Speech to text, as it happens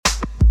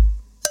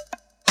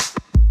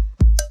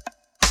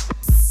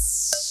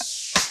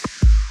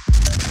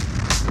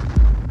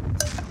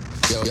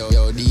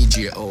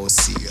DJ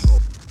OC.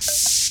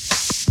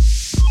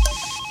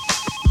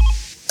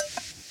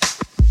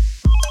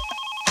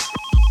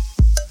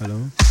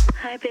 Hello?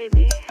 Hi,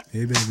 baby.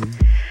 Hey, baby.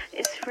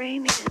 It's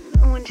raining.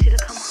 I want you to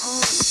come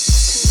home to me,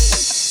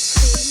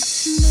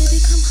 please. Baby,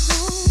 come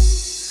home.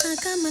 I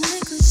got my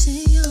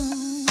negligee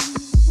on,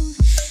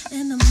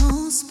 and I'm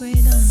all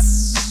sprayed up.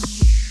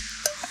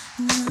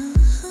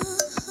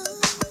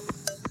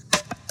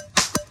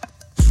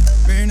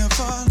 Rain or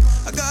fall,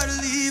 I gotta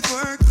leave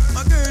work.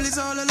 My girl is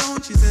all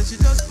alone. She said she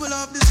just pull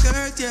off the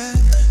skirt, yeah.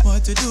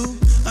 What to do?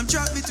 I'm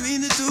trapped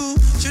between the two.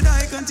 Should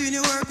I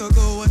continue work or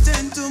go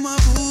attend to my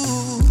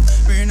boo?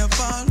 Rain or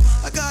fall,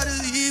 I gotta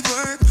leave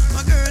work.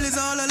 My girl is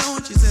all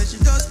alone. She said she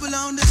just pull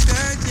on the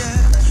skirt, yeah.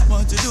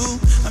 What to do?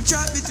 I'm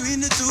trapped between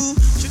the two.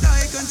 Should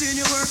I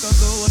continue work or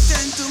go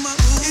attend to my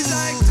boo? It's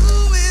like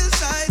two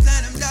hillsides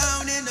and I'm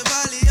down in the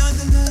valley on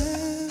the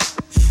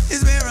left.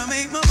 Is where I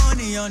make my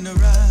money on the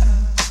right.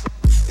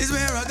 Is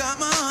where I got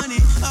my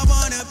honey. I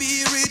wanna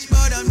be rich,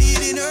 but I'm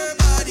needing her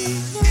body.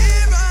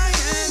 Here I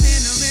am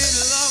in the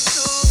middle of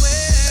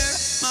nowhere.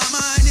 My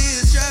mind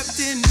is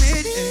trapped in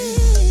mid-air.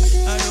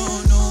 I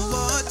don't know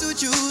what to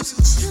choose.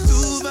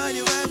 Too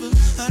valuable,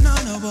 and I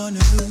don't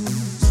wanna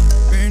lose.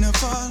 Rain or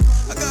fall,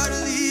 I gotta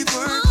leave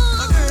work.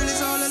 My girl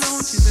is all alone.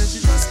 She said she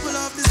just pull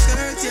off the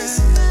skirt, yeah.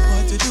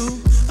 What to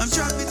do? I'm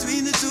trapped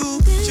between the two.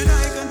 Should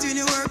I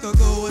continue work or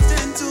go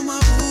attend to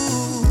my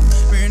boo?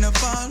 Rain or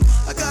fall,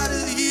 I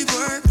gotta leave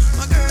work.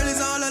 My girl is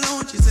all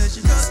alone. She said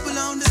she just pull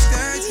on the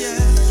skirt, yeah.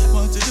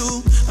 What to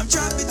do? I'm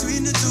trapped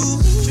between the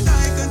two. Should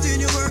I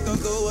continue work or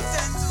go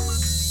attend to my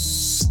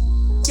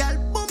Girl,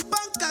 bump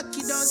and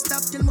cocky, don't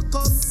stop till me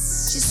come.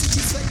 She see she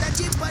sweat that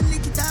jeep and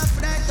lick it off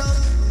right up.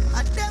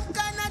 And them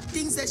kind of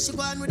things that she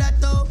want with that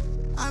though.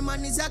 Her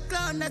man is a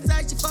clown, that's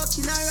why she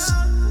fucking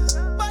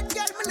around. But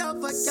girl, me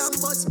love her, can't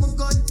bust my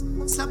gun.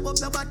 Slap up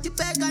your body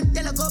peg and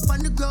tell her go up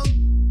on the ground.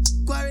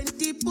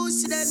 Quarantine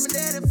pussy, then me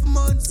there for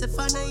months. If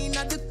I know in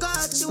the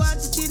car, she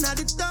want it in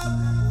the top.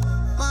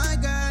 My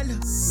girl,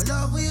 me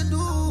love what you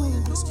do.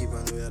 Just keep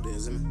on doing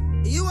this,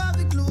 man. You have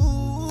the glue.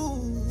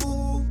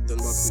 Turn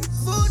back quick.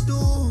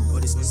 Voodoo,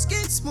 What is this?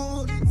 skin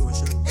smooth.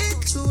 Lotion.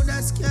 It's true,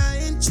 that's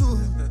can't true.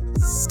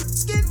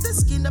 Skin to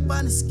skin up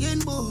on the skin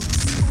board.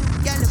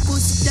 Girl, the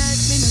pussy tight,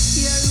 me no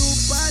fear who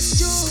pass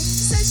through.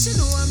 Say she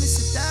know I'm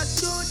Mr. Dark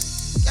Dude.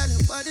 Girl,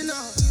 your body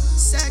now,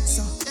 sex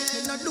up,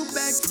 me not do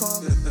back for.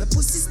 The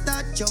pussy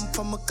start jump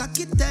from a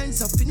cocky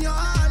turns up in your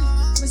hand.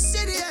 Me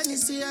see the and you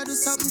see I do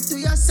something to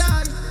your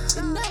son.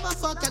 You never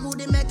fuck a good,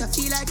 they make her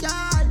feel like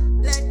y'all.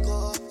 Let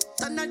go,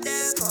 turn the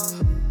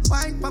devil.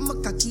 Wine from my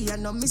cocky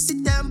and no miss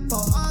the tempo.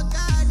 Oh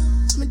God.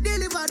 Me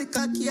deliver the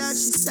cocky and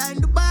she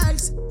signed the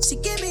bags. She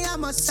give me a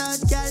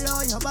massage, girl,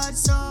 oh, your bad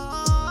so.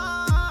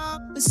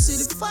 Me see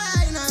the fire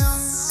in her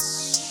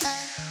eyes.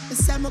 Me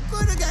say me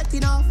couldn't get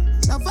enough.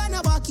 Now when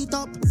I walk it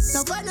up,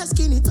 now when I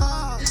skin it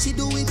up. She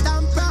do it,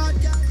 I'm proud.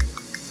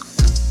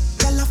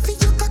 Girl, I feel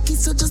your cocky,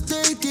 so just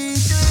take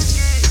it.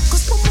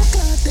 Cause for my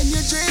God, then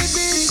you drain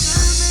it.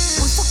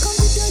 When fuck on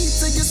with you,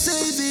 so you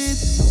save it.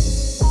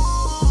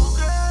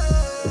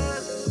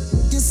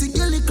 You see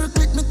your liquor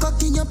click, me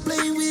cocky, you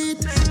play with.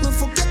 Me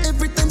forget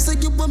every time, so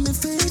you were my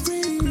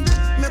favorite.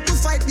 Make we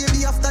fight,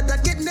 baby, after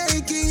that get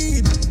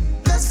naked.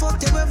 Best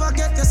fuck you ever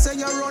get, you say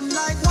you run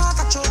like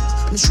water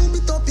truck. Me shoot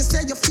it up, you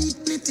say your feet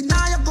split in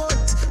your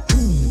gut.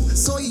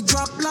 So you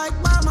drop like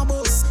mama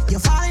boss. You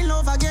fall in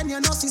love again,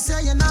 you know she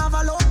say you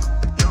never look.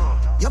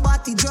 Your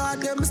body draw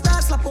them,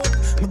 start slap up.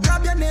 Me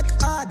grab your neck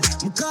hard,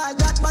 me call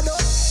that bad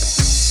up.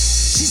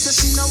 She say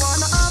she no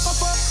wanna have a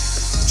fuck.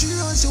 She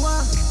run, she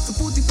want to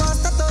put it past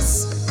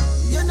status.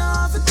 You know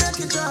have to take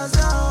your jaws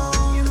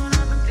down.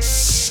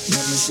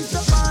 Let me shift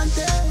up on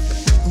there.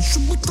 You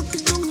should be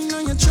cooking down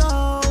on your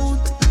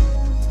throat.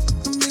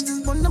 The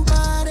business on the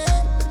body.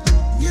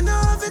 You know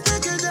have to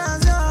take your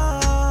jaws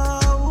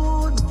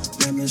down.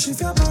 Let me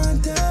shift up on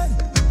there.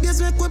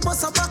 Yes, we could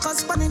bust a back and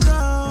span it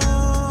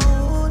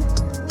ground.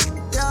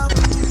 Yeah.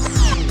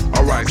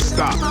 Alright,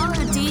 stop. Follow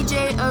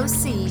DJ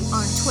OC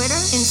on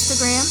Twitter,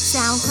 Instagram,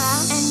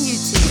 SoundCloud, and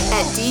YouTube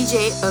at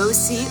DJ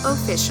OC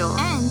Official,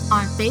 and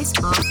on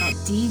Facebook at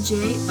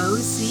DJ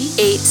OC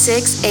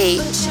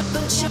 868.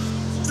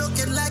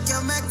 Looking like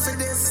you're meant for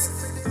this.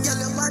 Girl,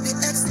 your body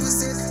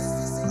exquisite.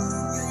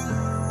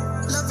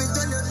 Love it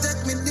when you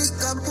take me dick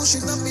and push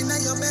it up in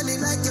your belly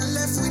like you're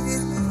left with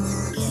it.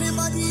 Me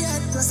body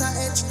head plus I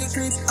edge the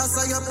grip. I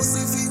saw your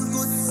pussy feel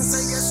good. I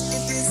say yes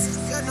it is.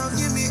 You don't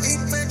give me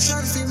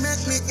infection, feel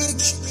make me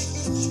itch.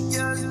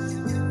 Yeah.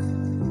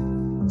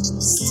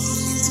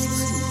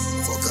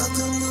 Fuck up,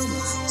 come on.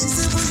 She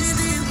said push it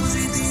in,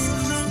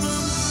 no go.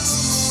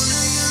 Smooth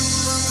again,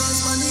 fuck us,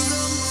 funny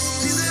go.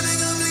 She said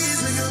make her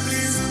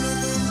please, no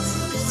go.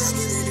 If I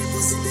give you the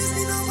pussy, this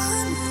be no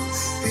man.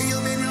 Hey, you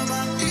been your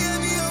back, give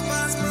me your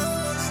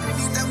passport.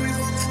 Anytime we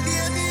fuck,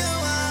 give me your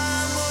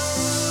arm.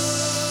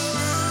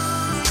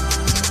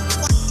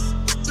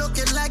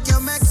 Looking like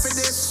you're meant for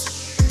this.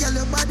 Girl,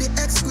 your body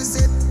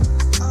exquisite.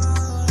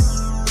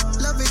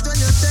 Love it when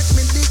you take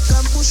me dick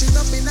and push it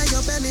up in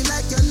your belly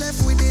like you're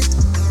left with it.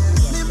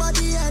 Me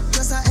body head wet,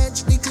 yes I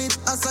edge the clip.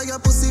 I saw your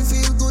pussy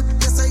feel good,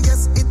 yes I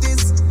yes it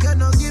is. You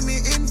know give me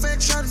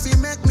infection, fi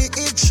make me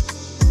itch,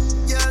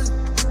 girl.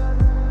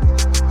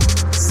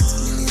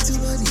 See little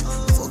body,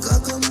 fuck her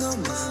come down.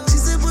 She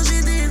say push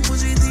it in,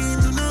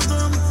 do not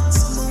come.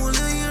 Someone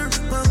wanna hear,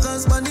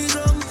 backers on the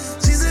drum.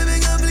 She say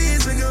beg her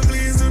please, do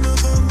not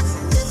come.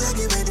 If I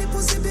give me the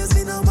pussy, baby,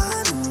 me no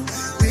bad.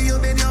 Lay you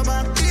bend your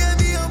back,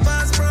 baby, your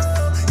pass bro.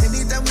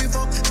 Anytime we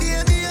fuck,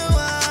 baby, you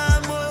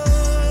want more.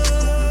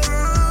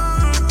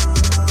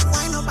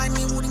 Wind up on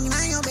me, wooding in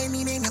your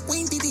belly, then you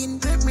quint it in.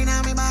 Grip me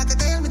now, me back,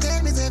 tell me,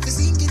 say if you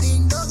sink it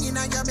in. Dog in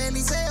your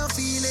belly, say you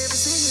feel every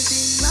single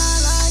thing. La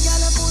la, girl,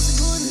 your pussy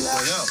good, la.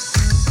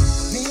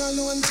 Me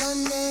alone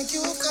can make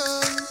you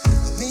come.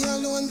 Me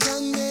alone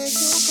can make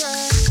you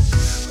cry.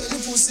 When the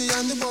pussy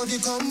and the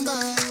body come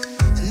back,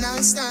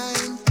 nice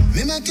time.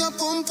 Me make your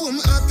pum pum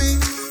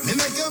happy. Me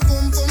make your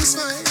pum pum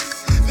smile.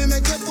 Me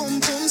make your pum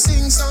pum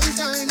sing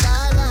sometime.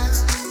 La la,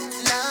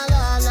 la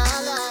la la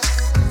la,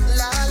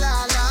 la la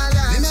la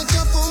la. Me make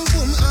your pum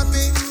pum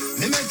happy.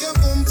 Me make your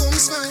pum pum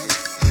smile.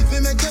 Me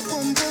make your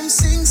pum pum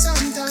sing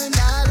sometime.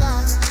 La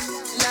la,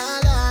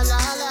 la la la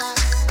la,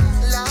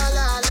 la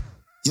la.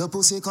 Your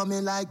pussy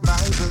coming like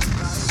Bible.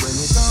 When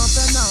it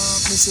open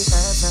up, me see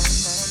heaven.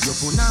 Your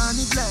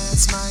punani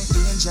bless my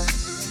angel.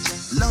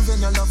 Loving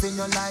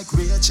you like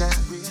Rachel.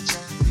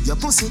 Your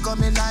pussy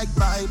coming like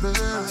Bible.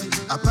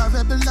 A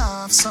parable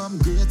of some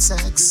great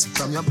sex.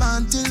 From your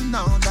band till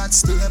now, that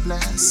stay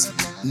blessed.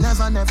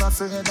 Never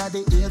afraid of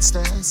the AIDS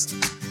test.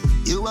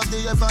 You have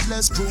the ever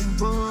blessed boom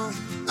boom.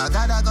 I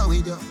gotta go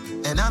with you,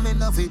 and I'm in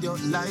love with you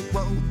like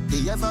wow.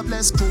 The ever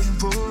blessed boom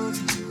boom.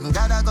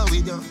 Gotta go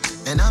with you,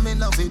 and I'm in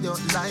love with you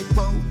like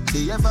wow.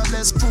 The ever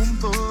blessed boom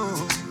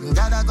boom.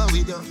 Gotta go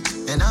with you,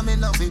 and I'm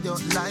in love with you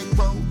like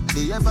wow.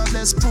 The ever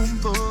blessed boom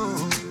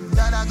boom.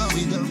 Gotta go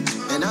with you,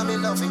 and I'm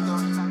in love with you.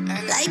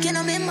 Like you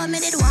know, remember me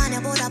did one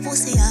about a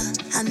pussy, yeah.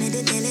 I made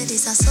it tell you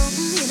this is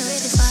something you know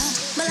ready for.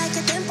 But like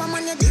a temper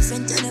man, you're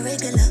different than a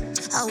regular.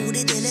 I would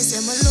tell you say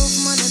my love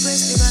money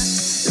breast bigger.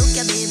 Look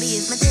ya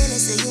baby, if my tell you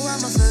say you are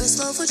my first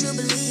love, would you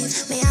believe?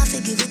 May I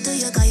forgive it to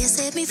you, cause you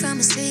saved me from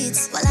the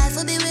streets. Well, life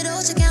will be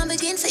without you, can't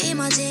begin to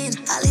imagine.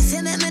 I'll if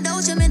you make me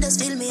doubt you, me just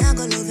feel me, I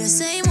go love you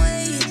same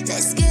way.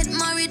 Let's get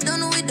married,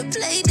 done with the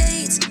play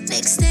dates.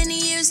 Next 10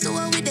 years, do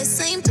it with the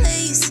same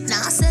place.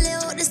 Now I sell you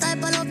out this type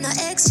of love, no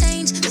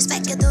exchange.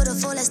 Respect you to the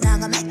fullest, I'm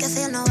gonna make you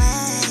feel no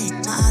way.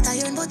 My heart I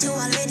yearn, but you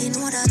already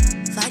know that.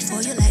 Fight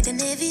for you like the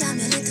Navy, I'm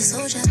your little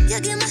soldier.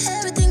 You give me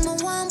everything, but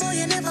one boy,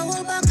 you never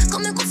hold back.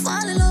 Come and go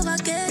fall in love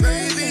again.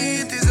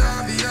 Baby, it is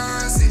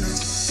obvious, you know,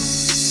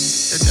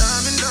 that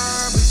I'm in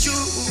love with you,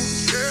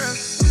 girl.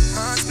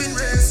 Heart's been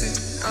racing,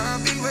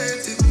 I've been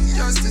waiting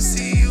just to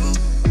see you.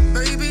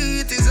 Baby,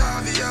 it is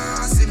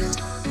obvious, you know,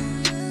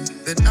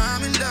 that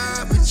I'm in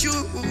love with you,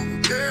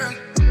 girl.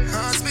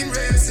 Heart's been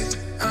racing,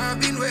 I've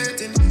been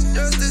waiting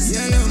just to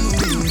see you.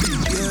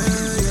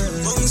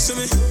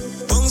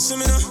 Bounce to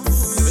me now.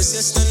 Press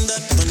your stand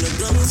up on the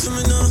ground for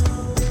me now.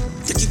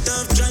 Take it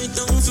off, try it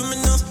down for me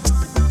now.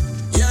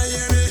 Yeah,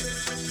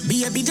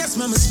 baby, just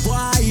mama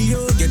spoil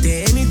you. Get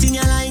anything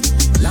you like.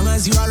 Long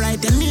as you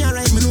alright and me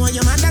alright. Me know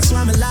your man, that's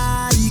why me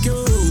like you.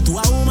 To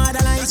a woman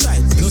that likes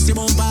right. Plus the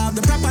bump have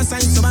the proper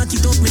sign. So back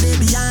it up, me there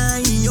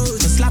behind you.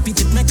 Just slap it,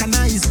 it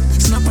mechanized.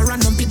 Snap a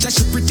random picture,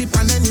 she pretty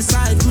on any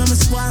side. Mama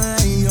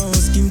spoil you.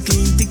 Skin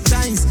clean, thick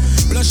ties.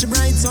 Blush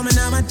bright, so me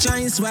never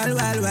choice. Well.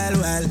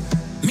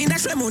 Me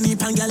dash my money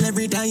pan girl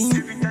every time.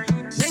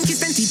 Then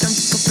kiss and teeth and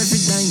pick up every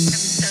dime.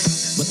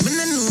 But me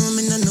no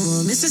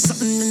know. Me say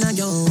something in a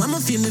yo. I'ma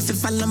feel if you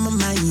follow my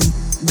mind.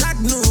 God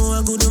know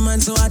a good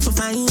woman so hard to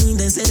find.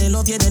 They say they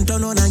love you, then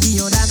turn on and give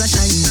your dog a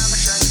shine.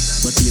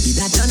 But baby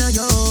that turn on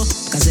yo.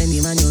 Cause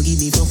any man you give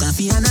me for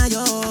coffee and a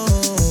yo.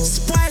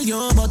 Spoil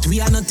yo, but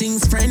we are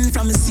nothing's friend.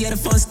 From me see the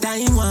first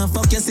time, want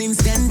fuck you since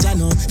then,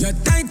 Jano. Your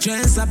tight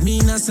dress up me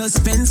in a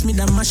suspense. Me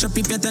da mash up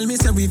if you tell me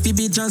say we fi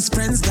be just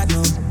friends, God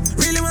no.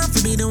 Really want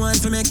to be the one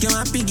to make you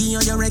happy. Give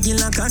you your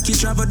regular cocky.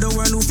 Travel the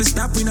world who fi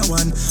stop with no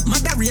one.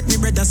 Mother rate me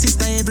brother,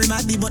 sister,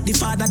 everybody. But the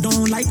father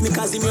don't like me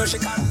cause him your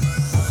Chicago.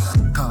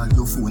 Call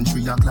your phone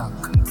 3 o'clock.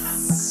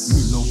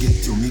 Me no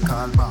get you, me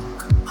call back.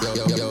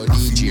 Yo,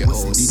 DJ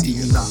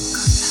OC. Look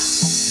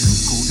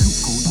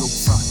how you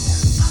fat.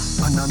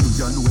 And I know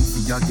you alone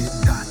for you get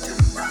that.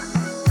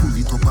 Pull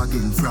it up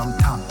again from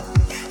top.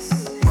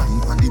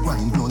 Wine on the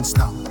wine don't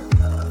stop.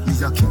 Me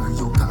a carry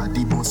your car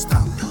the bus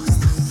stop.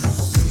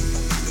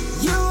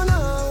 You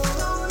know,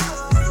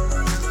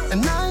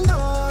 and I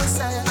know,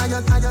 say,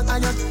 ayat,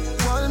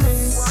 call me.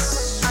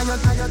 Ayat,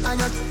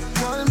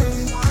 call me.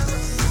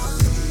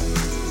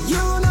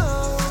 You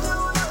know,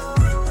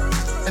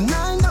 and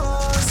I know,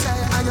 say,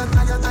 ayat,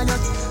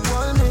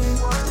 call me.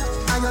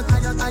 Ayat,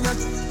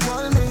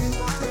 call me.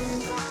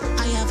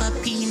 I have a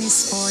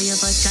penis for your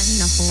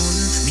vagina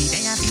hole. Be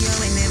there for you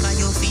whenever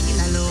you feel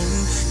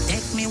alone.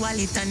 Take me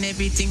wallet and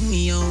everything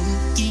me own.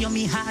 Give you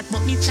me heart,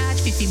 but me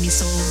charge 50 me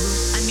soul.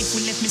 And me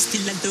careful if me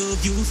still a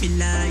love you for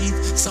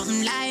life.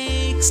 Something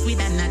like squid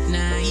and not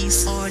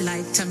nice, or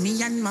like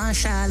Tammy and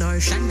Marshall, or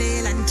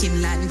Chandel and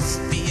Kimlan.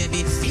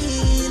 Baby,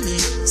 feel me,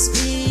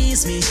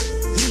 squeeze me.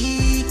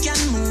 We can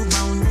move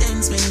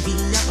mountains when we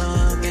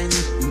are walking.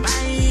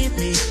 Bite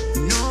me,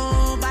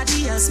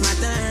 nobody else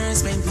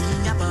matters when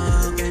we are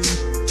walking.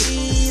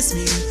 Kiss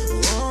me,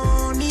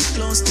 hold me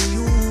close to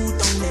you,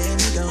 don't let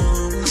me go.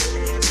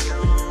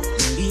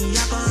 When we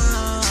are walking,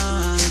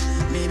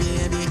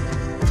 baby.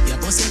 Your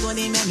pussy go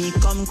dey make me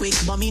come quick,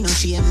 but me no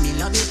shame. Me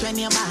love it when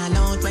you ball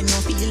out, when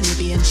you feel me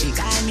pain. She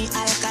call me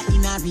Alka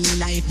in a real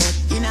life, but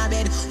in a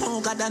bed,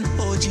 oh God and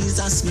oh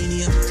Jesus, me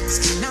name.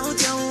 Skin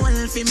out your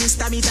wall for me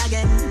stab it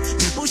again.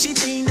 Me push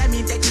it in, then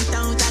me take it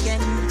out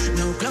again.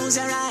 Now close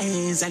your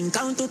eyes and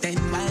count to 10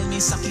 while me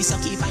sucky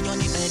on your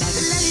nipple.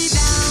 Lay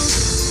down,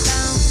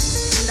 down,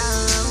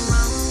 down.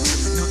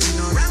 Nothing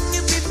no wrong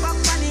if we fuck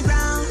on the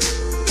ground.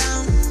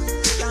 Down,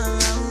 down.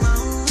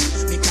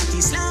 Me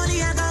cocky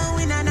slowly I go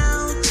in and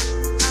out.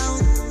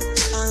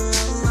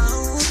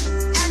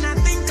 And I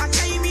think I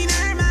came in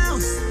her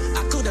mouth.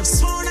 I could have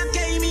sworn I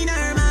came in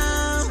her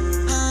mouth.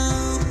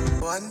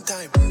 One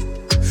time,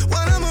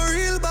 when I'm a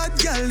real bad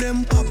girl,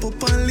 them pop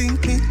up and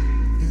link me.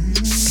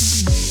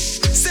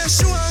 Say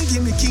she want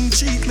give me king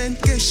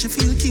treatment, guess she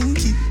feel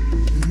kinky.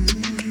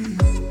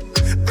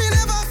 Me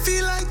never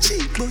feel like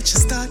cheap, but she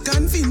start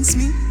convince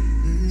me.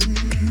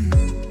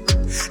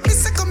 Me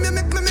say come here,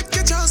 make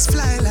you just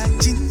fly like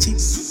Gingy.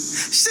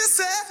 She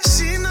say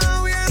she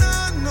know we ain't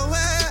on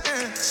nowhere.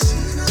 She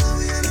know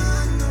we ain't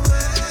on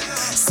nowhere.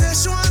 Say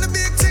she want a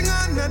big thing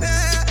under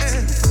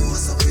there.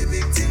 What's up the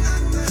big thing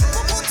under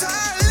there? Put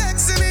her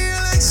legs in the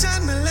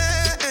election, my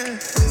leg.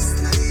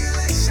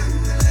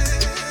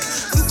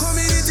 You come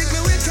in and take me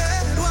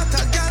wicked, what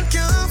a girl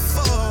can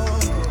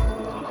afford.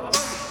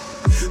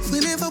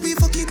 Whenever we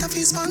fuck it, I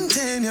feel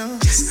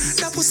spontaneous.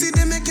 That pussy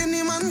they make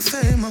any man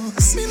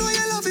famous. Me know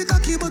you love it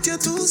cocky, but you're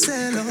too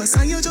zealous.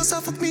 And you just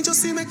a fuck me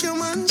just to make your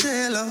man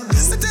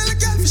jealous. I tell a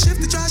girl to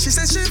shift the trash, she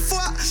says she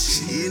what?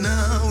 She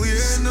now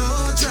wear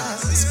no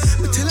dress.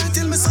 Me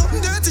tell me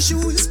something dirty, she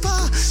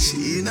whisper.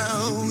 She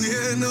now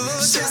wear no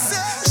dress. She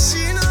say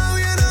she now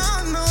wear no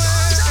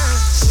underwear.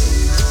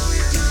 She now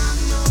wear no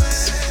underwear.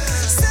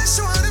 Say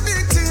she want a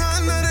big thing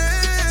under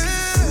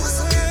there. What's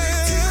a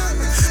big thing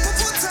under there? But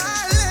put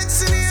her legs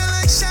in the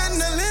election,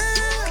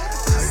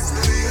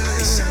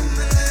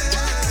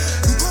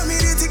 you call me,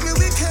 they take me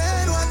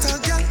wicked, what a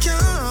girl can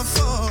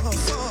afford.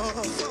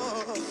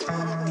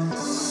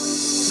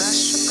 That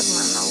sugar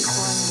man now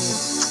one day.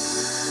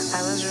 I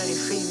was ready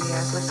for you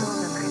guys. Let's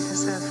organize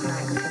yourself now.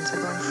 You can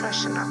go and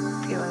freshen up.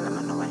 You will let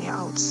me know when you're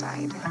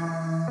outside.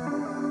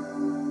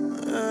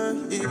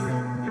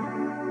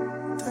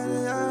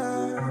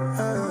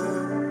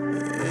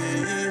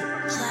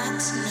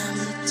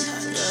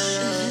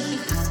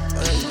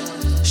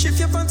 Shift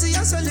your panty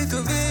just a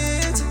little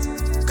bit.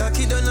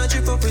 Cocky done a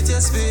drip up with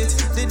your spit.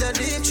 Did a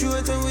deep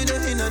throat when we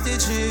done in a the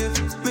drip.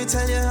 Me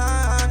tell you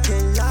how I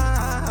can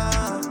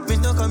lie. Me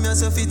no come here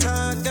so fit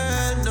talk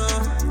girl, no.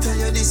 Tell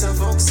you this a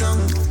fuck song.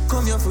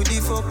 Come here for the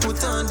fuck,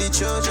 put on the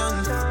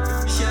Trojan.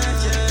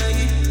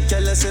 Yeah.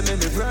 Girl I say me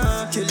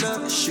rock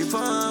killer. She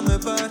want me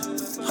bad.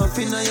 Up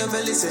in your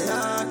belly say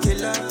ah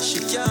killer. She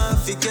can't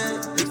forget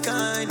the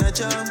kind of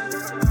jam.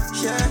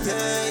 Yeah.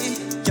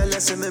 Girl I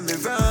say me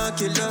rock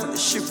killer.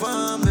 She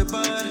want me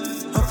bad.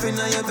 Up in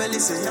your belly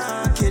say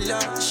ah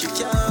killer. She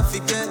can't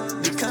forget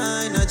the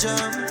kind of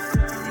jam.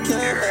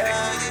 Yeah.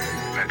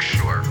 Make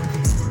sure.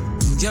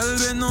 Girl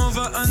bend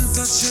over and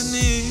touch your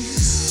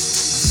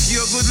knees.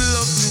 Your good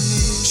love me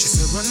need. She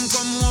said run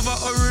come over,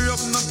 hurry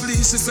up no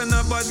please. She said no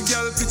bad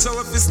girl picture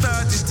what we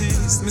start it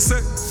is. Me say,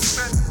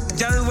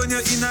 girl when you're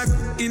in a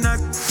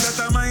that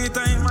a my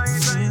time.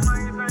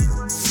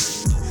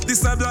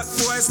 This a black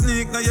boy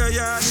sneak now your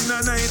yard in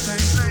a night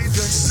time.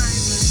 Yes.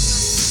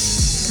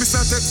 Me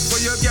say take for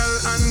your girl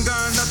and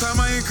gone that a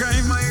my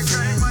crime.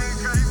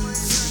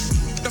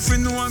 If you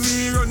know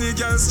me run the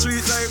girl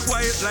street like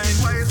white line.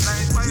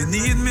 You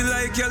need me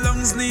like your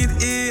lungs need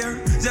air.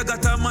 You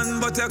got a man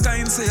but you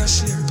can't say a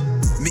share.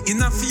 Me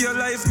in a fear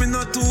life, me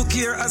not too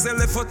care. As I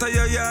left out of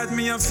your yard,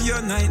 me a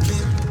fear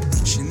nightmare.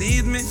 She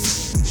need me.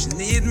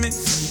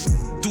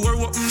 Door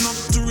open up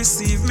to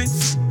receive me.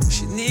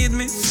 She need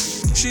me.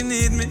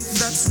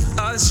 That's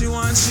all she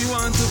wants to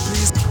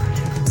please.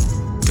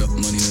 That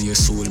money in your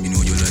soul, me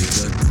know you like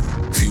that.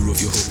 Fear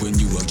of your hope when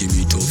you are give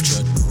me tough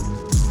chat.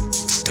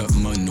 That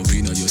man up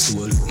in your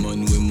soul.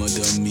 Man when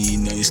mother me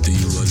nice to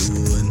you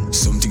alone.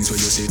 Some things what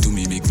you say to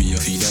me make me a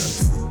feel that.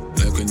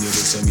 Like when you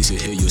vex me say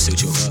hey you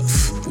set your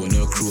half. One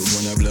a crow,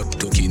 one a black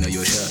tuck in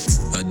your shot.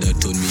 And that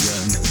turn me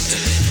on.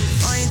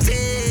 Point fail.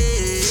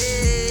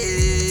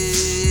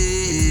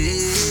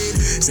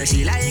 Say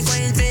she like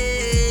point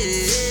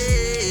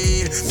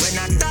fail. When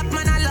I top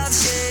man I love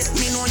shit.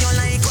 Me know you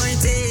like point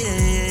fail.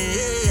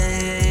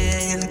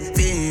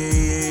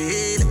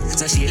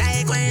 So she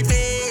like point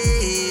fail.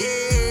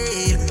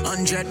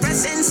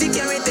 100%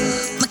 security.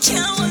 I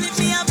can't hold it,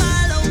 me a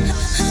ball out.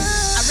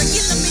 I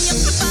regular me up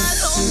the ball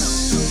out.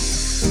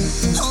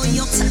 Oh,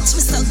 you touch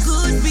me so good.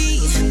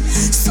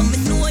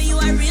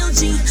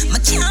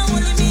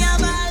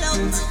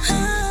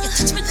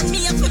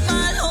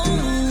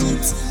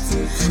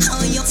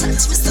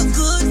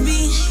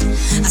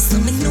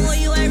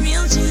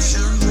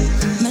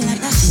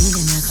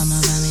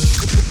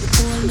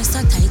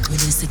 so tight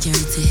with your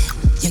security.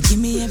 You give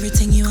me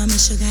everything, you are my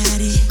sugar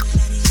daddy.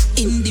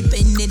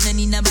 Independent, no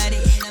need nobody.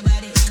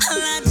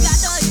 Lord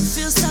God, oh, it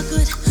feels so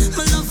good.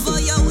 My love for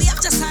you, we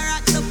have just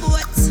rock the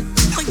boat.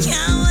 I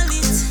can't hold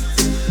it,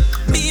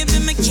 baby,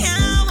 I can't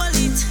hold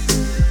it.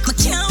 I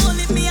can't hold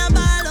it, me a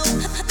ball out.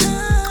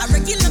 I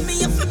regular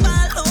me up a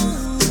ball out.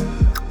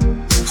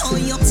 Oh,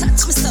 you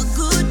touch me so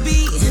good,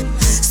 B.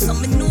 So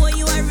me know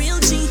you a real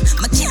G.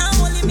 I can't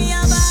hold it, me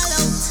a ball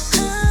out.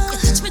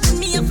 You touch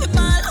me up a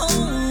ball out.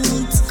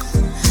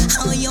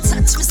 Oh, you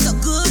touch me so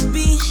good,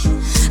 B.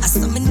 I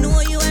saw me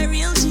know you a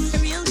real G.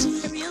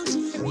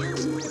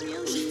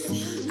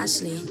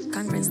 Ashley,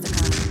 conference the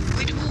car.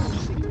 With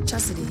who?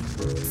 Chastity.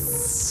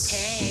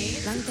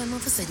 Hey. Long time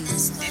of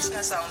cities. This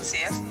not sound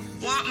safe.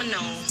 Want me know?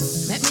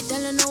 Let me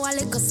tell you now a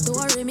little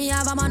story. Me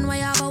have a man,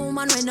 why have a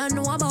woman when I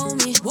know about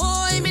me.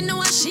 Boy, me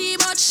know a she,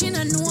 but she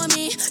no know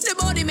me. The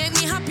body make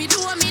me happy, do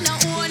me no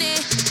own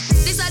it.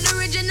 This is the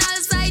original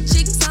side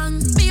chick song.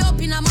 Me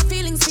open up my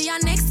feelings for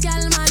your next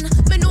girl, man.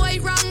 Me know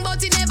it wrong,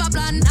 but it never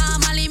plan.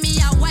 Normally me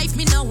a wife,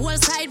 me no whole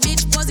side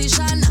bitch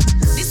position.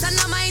 This is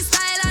not my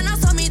style and I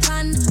saw me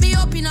tan. Me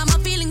open up my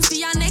feelings for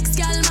your next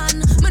girl, man.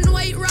 Me know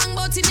it wrong,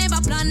 but it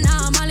never plan.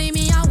 Normally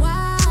me a wife.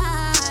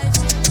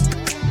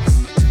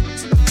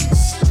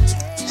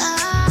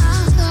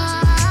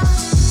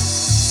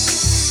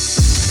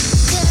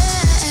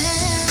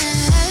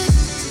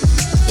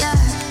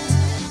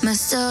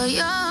 So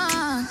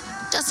young,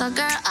 just a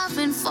girl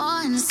having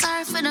fun.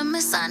 Sorry for the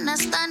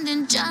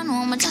misunderstanding, John.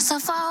 Woman, just a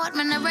forward,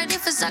 man, I'm ready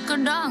for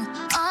second down.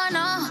 Oh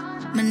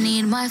no, me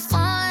need my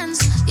funds,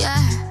 yeah.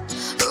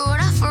 Road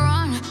off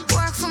run,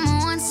 work for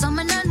my own, so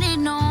me don't need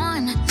no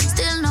one.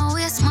 Still no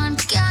waste, man,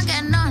 can't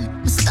get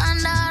none. Me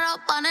stand out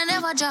up and I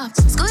never drop.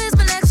 Squeeze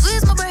my neck,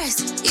 squeeze my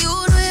breast. You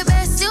do your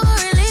best, you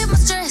relieve my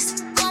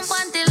stress. Come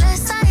on till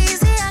less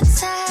easy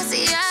access,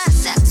 yeah.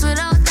 Sex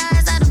without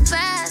ties are the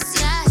best,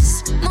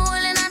 yes.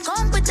 Moving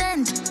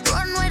incompetent,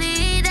 run with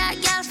it, that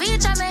girl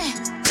feature me.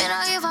 Me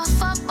don't give a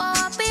fuck about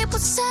what people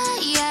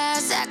say, yeah.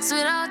 Sex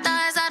without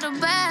ties are the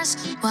best.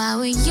 While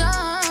we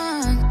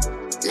young,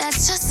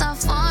 let's just have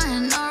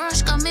fun. No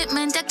rush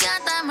commitment, you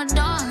can't tie me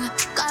down.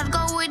 God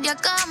go with you,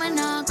 come and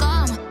not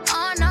come.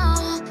 Oh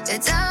no, you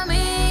tell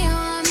me you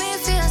want me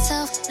for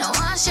yourself. No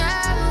one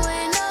share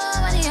with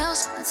nobody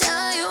else. I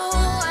tell you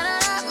what I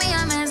like me,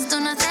 I meant do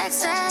not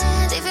text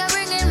it. If you're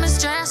bringing me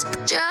stress,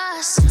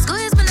 just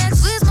squeeze my neck,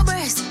 squeeze my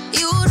breast.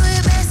 You do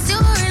your best, you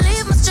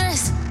relieve my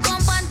stress.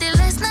 Come on till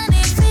less, no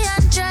need for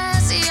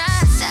undress.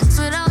 Yeah, sex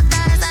without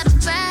ties are the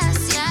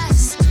best,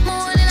 yes.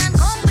 Moving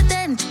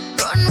incompetent,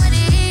 run with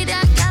it,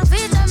 that girl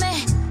feature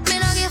me. Me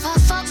don't give a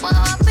fuck about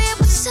what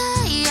people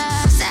say,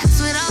 yeah.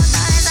 Sex without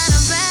ties are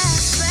the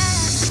best,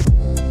 best.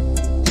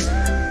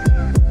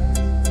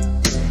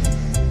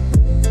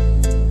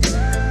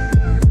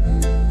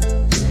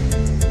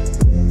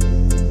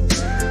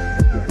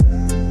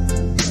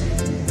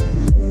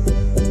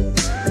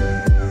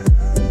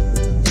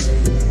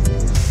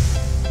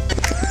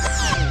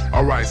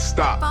 Alright,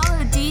 stop.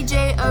 Follow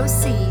DJ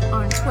OC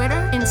on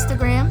Twitter,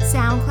 Instagram,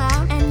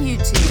 SoundCloud, and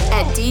YouTube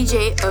at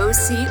DJ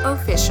OC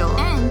Official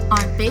and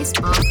on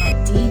Facebook at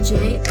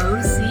DJ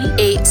OC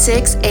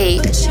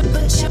 868.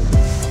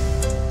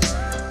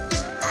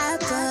 I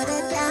put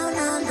it down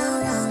on the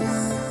wrong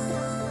one.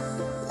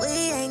 We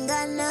ain't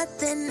got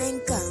nothing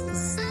in common.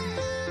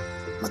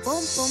 My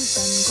boom boom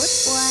done good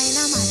boy and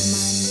I'm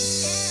madman.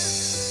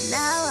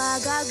 Now I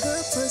got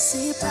good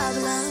pussy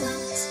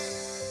problems.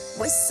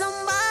 With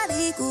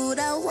somebody good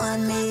I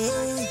want me.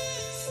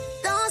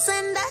 Don't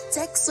send that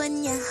text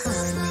when you're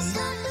honey.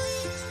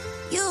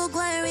 You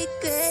gonna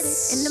regret it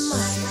in the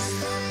morning.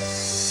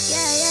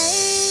 Yeah, yeah,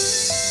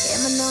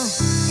 yeah, me know.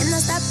 And I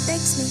stop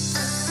text me.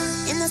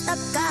 And I stop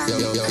call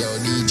me. Yo,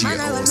 DJ Man,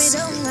 I run me OC.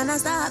 down and I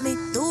stop me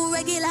too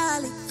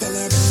regularly. Tell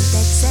you don't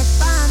text it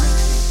for me.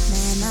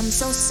 Man, I'm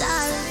so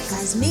sorry.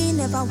 Cause me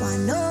never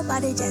want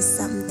nobody, just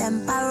some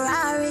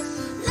temporary.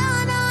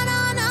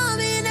 No,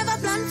 me never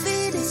plan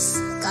for this.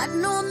 God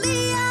know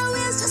me,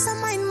 always just a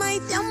mind my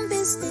damn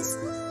business.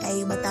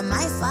 Hey, but I'm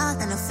my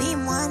fault and I feel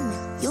one.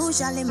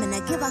 Usually me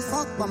not give a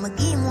fuck, but me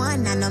give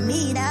one and I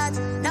me that.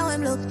 Now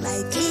him look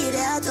like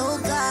idiot, oh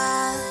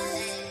God.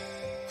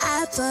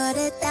 I put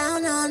it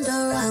down on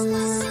the wrong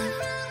one.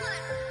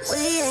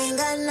 We ain't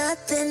got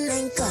nothing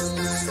in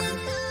common.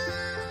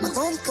 My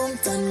boom boom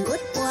done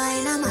good boy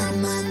and I'm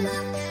madman.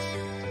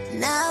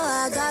 Now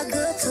I got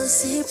good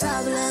pussy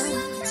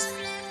problems.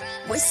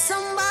 With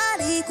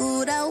somebody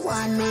good I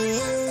want me.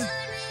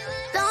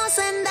 Don't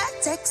send that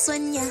text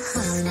when you're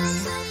honey.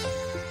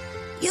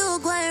 You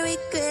gonna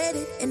regret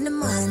it in the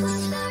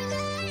morning.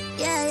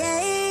 Yeah,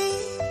 yeah,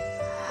 yeah.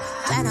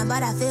 Tryna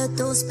but I feel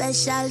too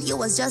special. You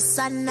was just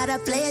another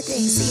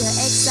plaything. See you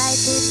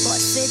excited, but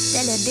fit.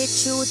 Tell you the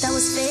truth, I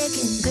was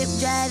faking. Grip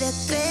drive you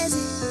crazy,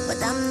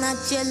 but I'm not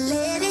your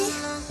lady.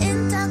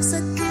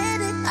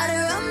 Intoxicated, I the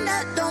rum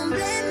that don't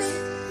blame me.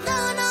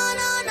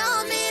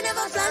 No, me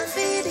never plan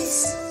for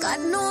this. God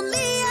know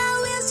me,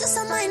 always just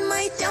a mind my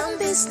write down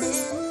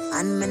business.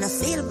 And me no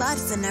feel bad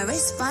for no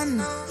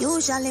respond.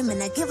 Usually me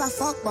no give a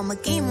fuck, but my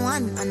game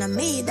one. And I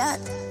made that.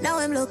 Now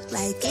him look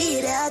like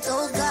idiot,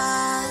 oh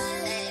God.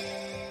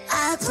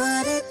 I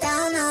put it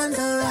down on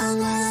the wrong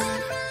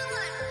one.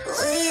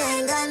 We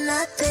ain't got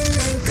nothing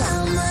in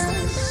common.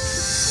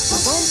 My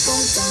boom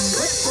boom boom,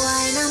 good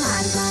boy, no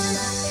mad man.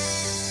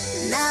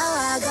 Now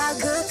I got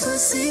good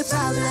pussy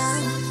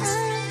problems.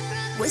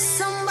 With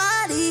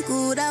somebody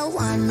good I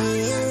want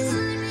me.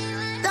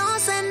 Don't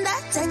send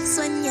that text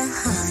when you're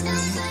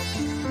honey.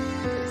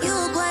 You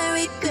gonna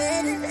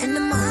regret it in the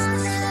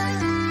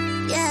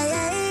morning. Yeah,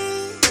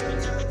 yeah.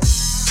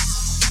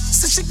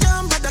 So she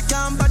can't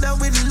bother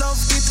with love,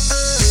 it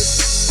hurt.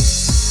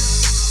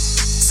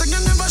 So you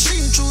never she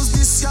choose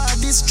this, yeah,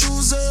 this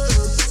choose her.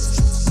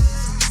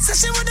 So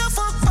she woulda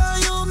fuck for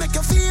you, make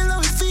you feel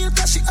how you feel,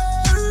 cause she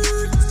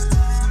hurt.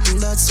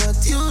 That's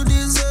what you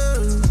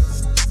deserve,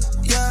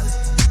 yeah.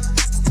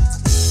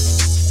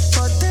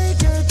 But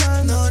take your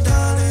time, no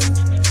darling.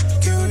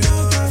 You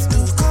don't have to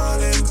call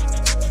him.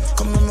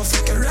 Come on,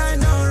 fuck it right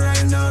now,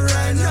 right now,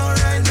 right now,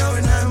 right now,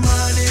 in the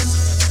morning.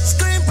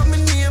 Scream for my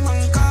name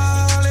and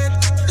call it.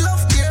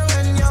 Love you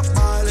when you're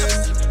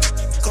falling.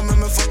 Come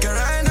on, fuck it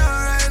right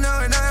now, right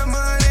now, in the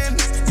morning.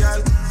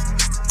 Girl,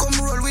 come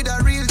roll with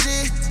a real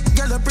G.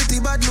 Girl, a pretty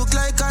bad look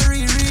like a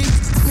Riri.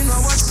 Me no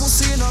watch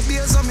pussy in a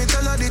beer, so me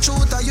tell her the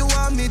truth, that you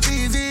want me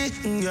TV.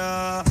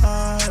 Yeah,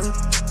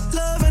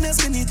 love and you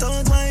spin it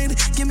out wide.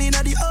 Give me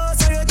that the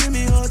outside, you give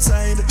me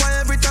outside. Why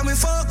every time we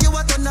fuck you,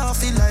 I turn off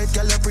the light.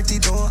 Girl, you pretty,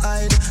 don't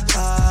hide.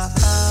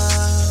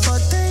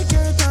 But take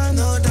your time,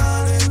 no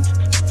darling.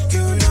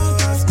 You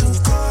don't have to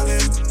call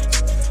him.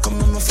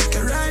 Come on, fuck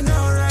it right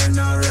now, right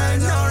now, right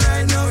now,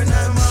 right now, in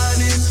the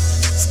morning.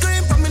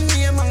 Scream for my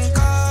name and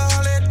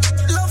call it.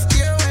 Love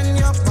you when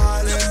you're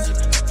falling.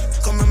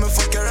 Come on,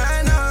 fuck it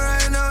right now,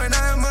 right now, in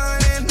the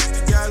morning.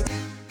 Girl,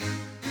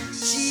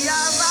 she a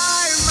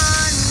vibe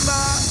man,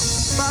 but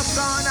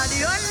popcorn are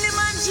the only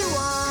man she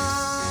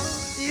want.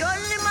 The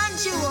only man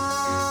she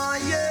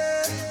want,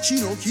 yeah. She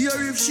no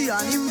care if she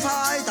and him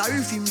fight or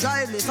if him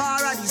drive left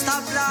her at the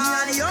stoplight. Me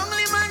are the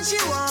only man she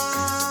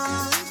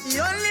want. The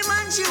only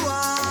man she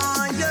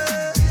want,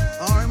 yeah.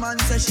 Our man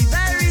says she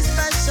very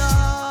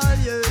special,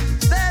 yeah.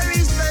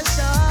 Very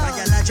special. I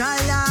get a dry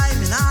line,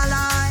 me nah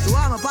lie. You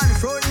want me on the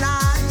front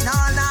line,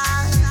 nah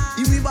lie.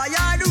 If we buy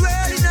her the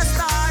world in a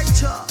start,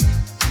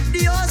 the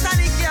house and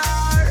the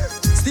car.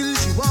 Still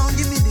she won't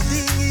give me the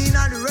thing in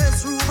the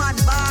restroom and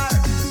the bar.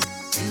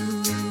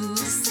 You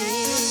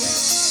say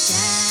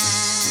that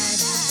I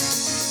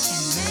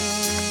can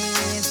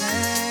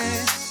never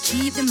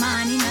keep the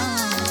money, no.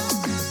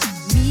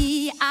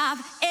 Me have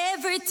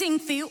everything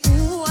for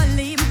all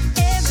him,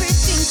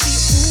 everything for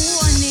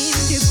own him.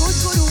 The good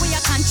way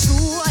I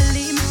control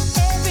him.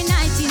 Every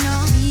night, you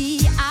know,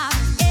 me have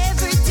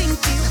everything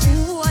for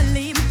all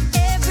him,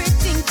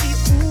 everything for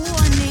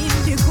own him.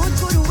 The good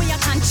way I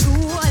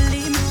control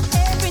him.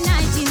 Every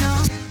night, you know.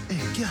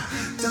 Hey, yeah.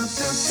 Tap,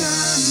 tap,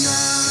 tap, now.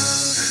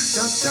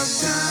 Tap, tap,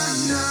 tap,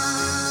 now.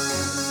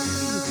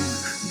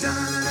 Da,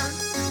 da,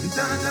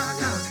 da, da,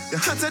 da. You're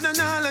hotter than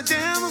all of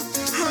them.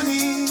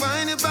 Honey, why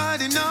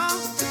anybody know?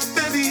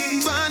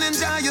 Baby, go and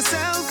enjoy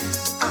yourself.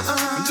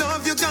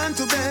 Love you gone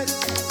to bed.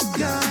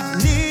 Yeah,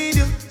 need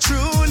you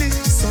truly.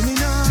 So me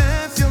not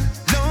left you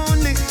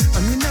lonely.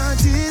 And me not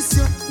diss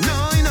you. No,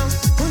 you know,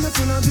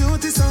 wonderful and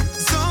beauty, so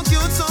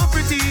cute, so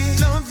pretty.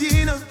 Love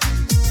you, know.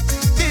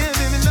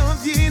 Baby, me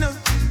love you, know.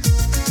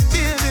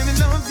 Baby, me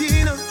love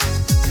you, know.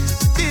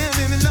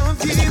 Baby, me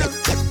love you, know.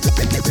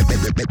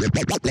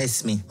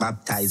 Bless me,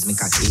 baptize me,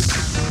 cocky.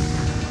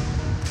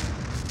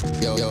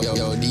 Yo,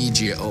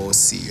 DJ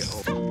OC.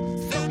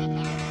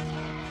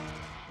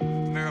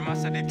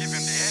 Master, they give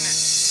him the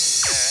energy.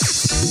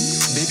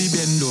 Baby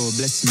Bendo,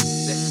 bless me.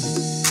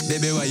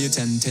 Baby, why you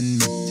tempting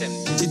me?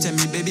 She tell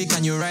me, baby,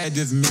 can you ride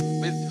with me?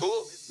 With who?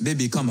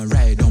 Baby, come and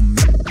ride on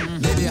me.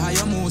 Baby, how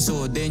you move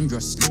so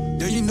dangerously?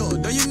 Don't you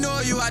know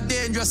you are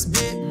dangerous,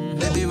 babe?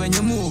 Baby, when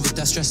you move,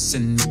 it's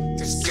stressing me.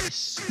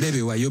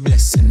 Baby, why you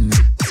blessing me?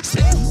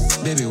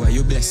 Baby, why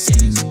you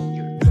blessing me?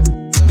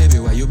 Baby,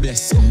 why you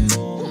blessing me?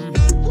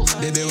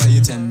 Baby, why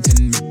you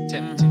tempting me?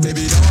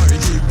 Baby, don't worry,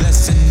 keep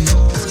blessing me.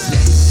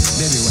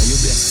 Baby, why you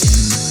blessing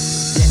me?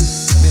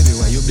 Baby,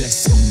 why you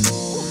blessing me?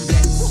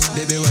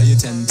 Baby, why you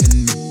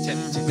tempting me?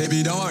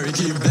 Baby, don't worry,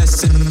 keep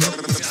blessing me.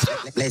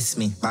 Bless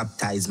me,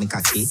 baptize me,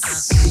 cocky.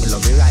 Me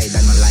love you ride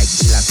and not like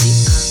jalopy.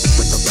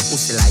 Wet up your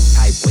pussy like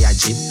type or your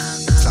jeep.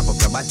 Slap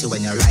up your body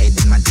when you ride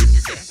in my deep.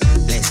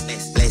 Bless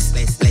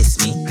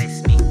me.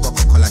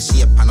 Coca-Cola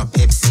shape and a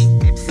Pepsi.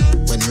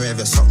 When you have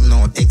your something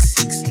on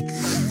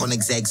X6. Gonna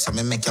exeg so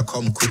me make you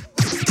come quick.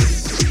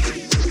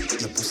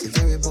 Your pussy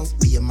very buff,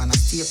 be a man a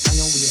stay on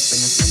your waist when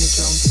you send it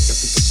round. Your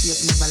pretty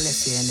shape never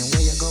left you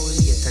anywhere you go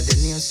later. The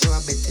news so I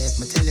better if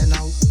me tell you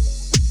now.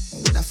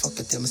 Would I fuck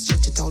it till me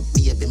stretch it out,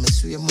 baby? Me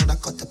swear mother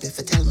cut up if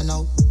you tell me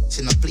now. She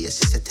no play,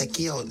 she say take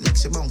you out.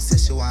 Next she bounce, say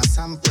she want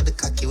sample the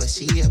cocky where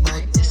she hear about.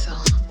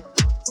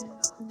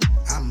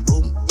 And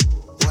boom,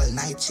 all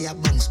night she a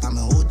bounce by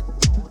my hood.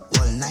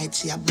 All All night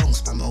she a bounce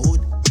pa my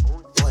hood.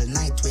 All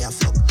night we a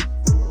fuck.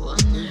 All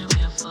night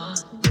we a fuck.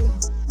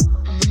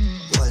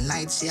 All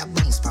night she a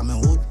bounce pa my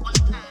hood.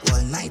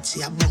 All night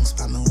she a bounce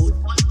pa my hood.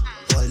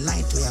 All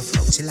night we a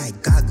fuck. She like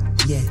gag,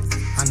 yeah.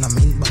 And I'm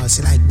in balls,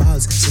 she like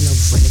balls. She love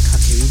when the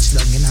cocky reach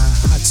down in her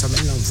heart. So me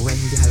love when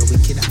girl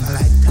wicked and I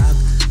like tag.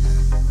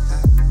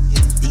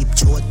 Deep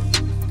throat,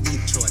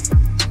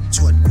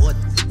 throat boat.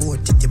 Boat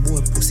titty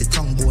boat, pussy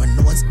tongue boat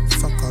nose.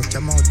 Fuck out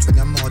your mouth when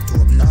your mouth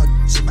open out.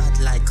 She bad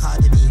like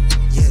Cardi B,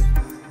 yeah.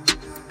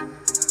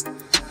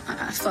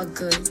 I fuck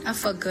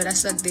good, I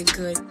suck dick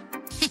good.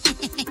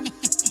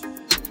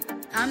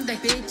 I'm the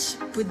bitch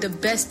with the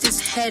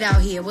bestest head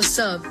out here, what's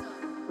up?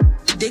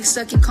 Dick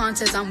sucking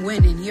contest, I'm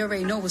winning, you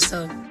already know what's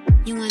up.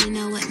 You wanna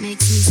know what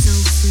makes me so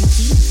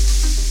freaky?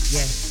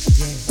 Yeah.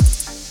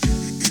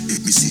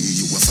 Let me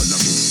see you a follow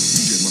me.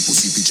 DM my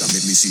pussy picture,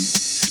 make me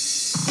see.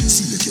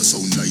 Select your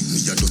sound like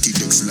me, a dirty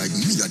decks like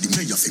me, a the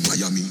mayor from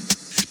Miami.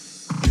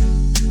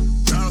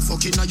 Girl,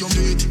 fucking on your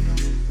mate.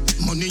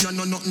 Money and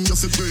no nothing you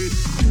fi breed.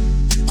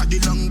 Body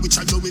language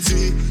I do with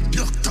it.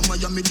 Doctor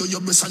Miami do your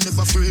best and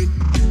never afraid.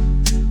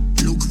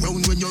 Look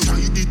round when you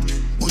ride it.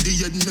 Body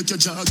head make your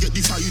jaw get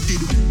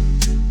divided.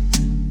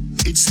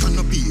 It's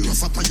gonna be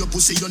rough up on your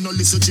pussy, you no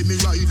listen Jimmy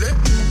Riley.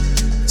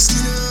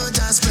 Skin out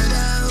and spread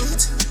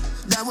out.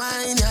 That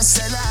wine you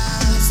sell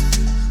off.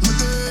 My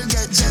girl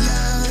get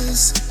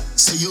jealous.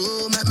 Say you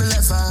make me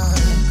laugh out.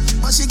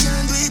 But she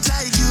can't do it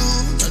like you.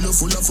 Tell you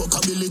full of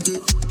fuckability.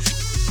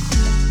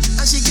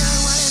 And she can't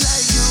wine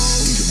like you.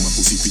 Give my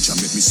pussy picture,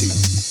 make me see.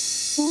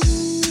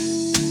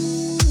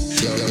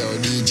 Yo,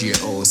 DJ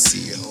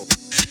OC.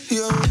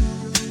 Yo.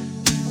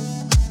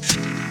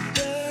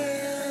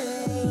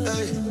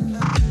 Hey.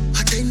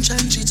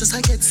 Attention, she just I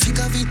get sick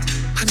of it.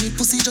 And me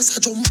pussy just a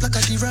jump like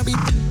a the rabbit.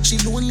 She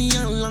lonely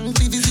and long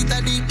to visit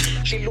a dick.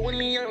 She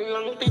lonely and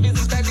long to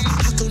visit a dick.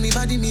 Tackle me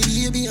body, me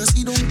baby, and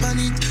see don't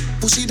panic.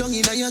 Push it down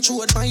in your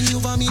throat, find you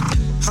vomit.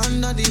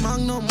 Under the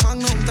magnum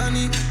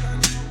tonic.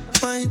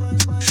 Fine.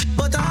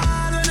 But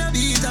all when I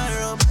beat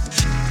her up,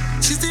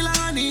 she still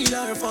I need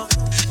her fuck.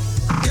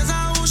 Guess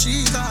how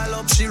she call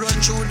up. She run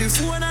through the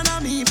phone and I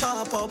me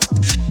pop up.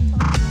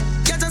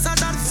 Get us at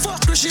that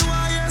fuck, do she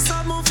want hear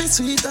some movie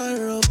sweet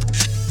her up.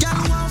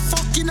 Girl want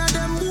fucking at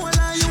them more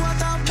like you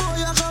at a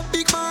boy, I got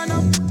big man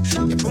up.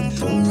 Your boom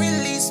boom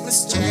release my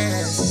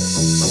stress.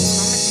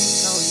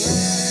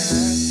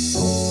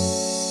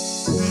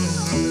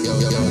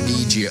 Yo,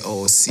 DJ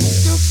OC.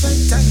 You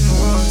better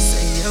know,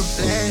 say you're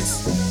blessed.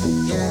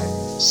 Yeah.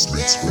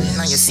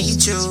 Now you see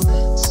through.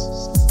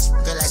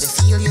 Girl, I dey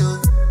feel you.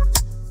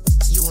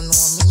 You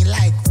know me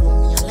like hold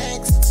me your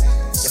legs.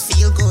 You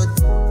feel good.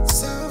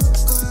 So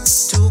good.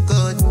 Too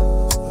good.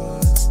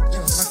 You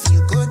make me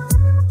feel good.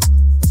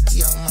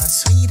 You're my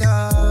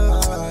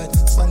sweetheart.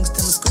 Bunks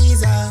them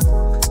squeeze out.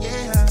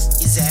 Yeah.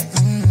 Is that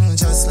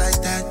just like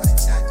that?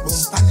 Boom,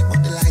 panic, but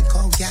the like,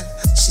 oh, girl.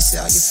 She said,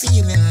 how you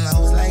feeling? I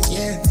was like,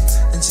 yeah.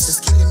 And she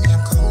just killing me,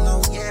 I'm coming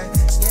out. Yeah.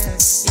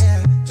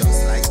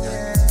 Just like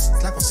that.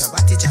 Slap up your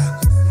body,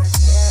 jack.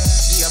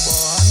 Yeah, boy,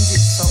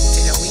 100 fuck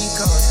till your week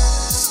out.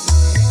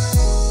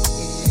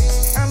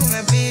 I'm in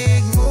a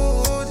big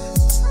mood.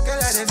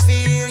 Girl, I dey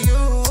feel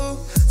you.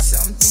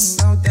 Something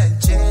about that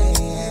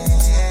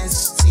jazz.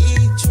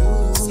 See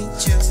through.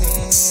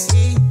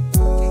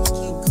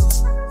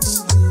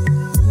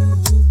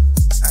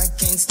 I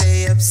can't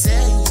stay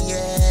upset, yeah.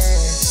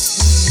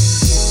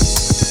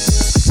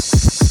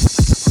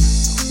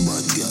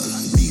 Bad girl,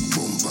 big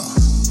bumper.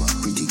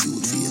 Pretty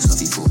cute face,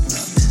 have you fuck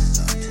that?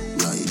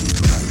 Ride it.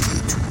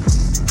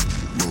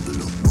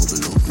 Bubble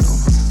up now.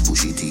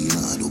 Push it in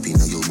hard up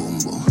inna your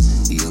bumbo.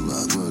 Here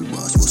bag world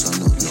boss, what's a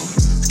nut now?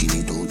 Skin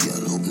it out,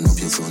 girl, open up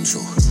your front so.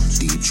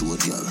 Deep throat,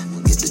 girl,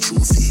 get the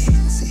trophy.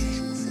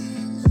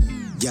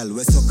 Girl,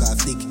 we suck off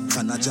dick.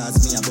 Can I jazz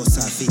me a bust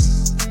her feet?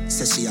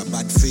 Say she a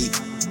bad freak.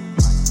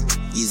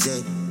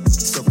 Easy,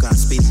 suck and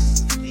spit.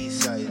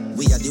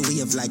 We are the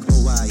wave like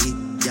Hawaii.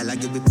 Girl, I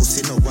give me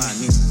pussy no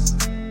warning.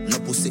 No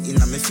pussy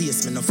inna me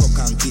face, me no fuck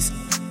and kiss.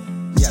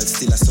 Girl,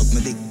 still a suck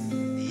me dick.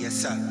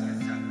 Yes, sir.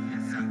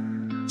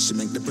 She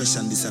make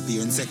depression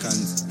disappear in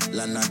seconds.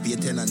 Land and pay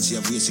 10 and she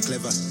have way she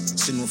clever.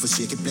 She know for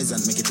shake it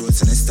pleasant, make it roll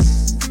sinister.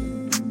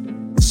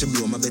 She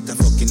blow my better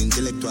fucking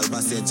intellectual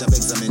passage. Job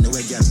examine the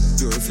way, girl.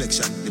 Pure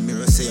reflection. The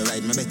mirror say you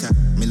ride me better.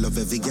 Me love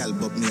every girl,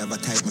 but me have a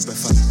type me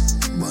prefer.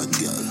 Bad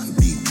girl,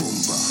 big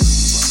bumper.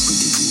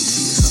 Pretty good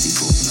face, have you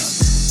fuck that?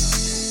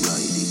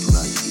 Ride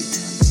it.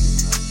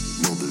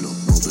 Bubble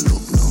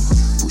up now.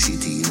 Push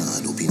it in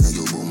hard up inna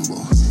your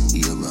bumbo.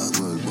 Here bag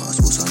world boss,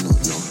 what's a nut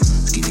now?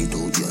 Skin it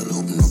out, girl,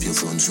 open up your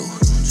front so.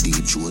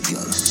 Deep throat,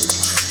 girl.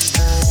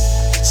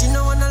 She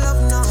no wanna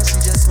love now, she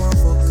just want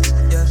fuck.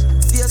 Yeah,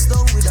 face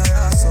down with her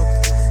ass up.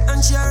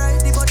 And she ride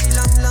the body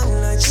long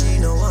like she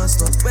no want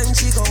stop. When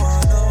she go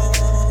all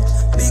out,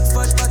 big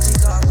fat body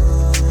cock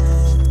up.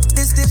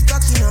 This stiff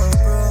cocky no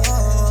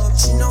broke.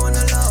 She no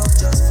wanna love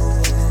just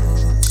fuck.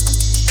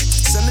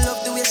 So me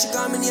love the way she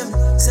call me name.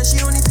 Say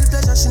she only feel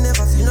pleasure, she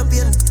never feel no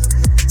pain.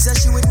 Said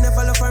she would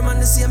never love her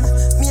man the same.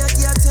 Me a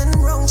give her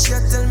 10 rounds, she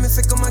a tell me fi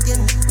come again.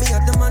 Me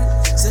a the man.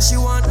 Said she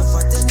want enough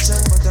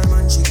attention, but her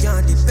man she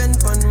can't depend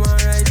on one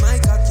ride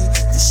my cocky.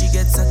 If she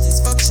get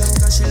satisfaction,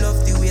 cause she love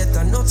the weight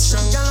and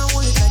option. Girl I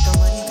hold it like a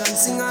body can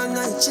sing all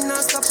night. She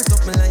not stop it up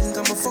me line,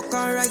 come a fuck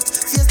alright.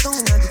 Face down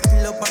inna the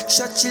pillow, back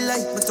shot she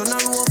like. Me turn her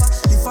over,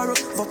 lift her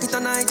up, fuck it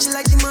a night. She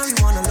like the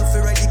marijuana, love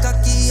it ride the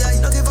cocky. I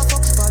don't give a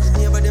fuck, call the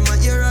neighbor, them a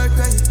hear her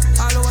cry.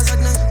 All hours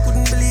at night,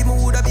 couldn't believe me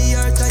woulda be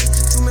her type.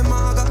 Through me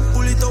maga,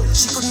 pull it out,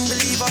 she couldn't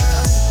believe her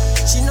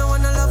eye. She no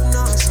wanna love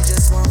now, she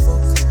just want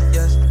fuck.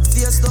 Yeah,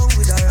 face down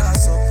with her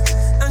ass up.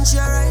 And she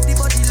ride the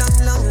body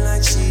long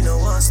like she no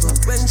want stop.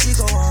 When she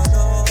go all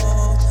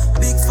out,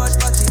 big fat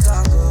body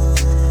cock up.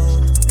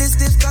 This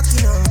cock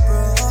in her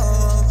bro.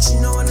 She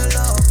no wanna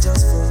love,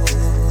 just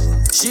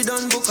fuck. She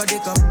done book a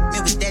dick up.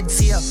 Me we dead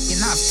fear.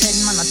 You know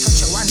 10 man I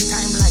touch you one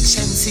time like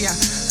Shensia.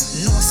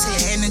 No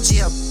say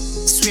energy up.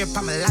 Swear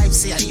upon my life,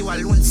 say you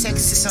alone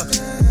sexy so.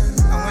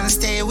 I wanna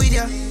stay with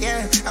you,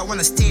 yeah. I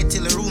wanna stay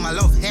till the room I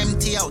love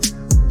empty out.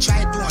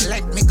 Try don't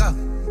let me go.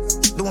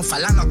 Don't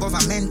fall on the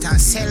government and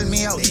sell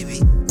me out, baby.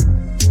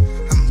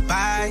 I'm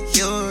by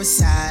your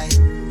side.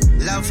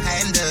 Love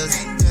handles.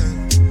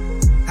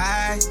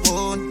 I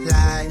won't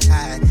lie.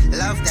 I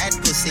love that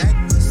pussy.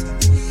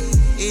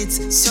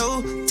 It's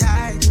so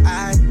tight.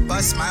 I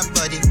bust my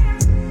body.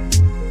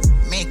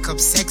 Make up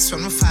sex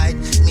when we fight.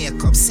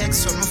 Make up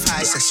sex when we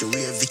fight. Say she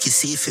wear Vicky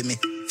C for me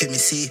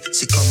see.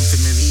 She come for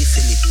me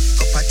refill it.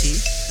 Cup of tea,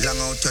 long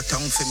out your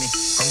tongue for me.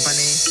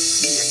 Company,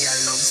 yeah, girl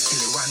love kill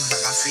it, one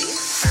bag of free.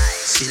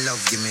 She love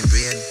give me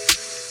brain.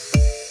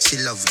 She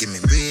love give me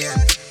brain.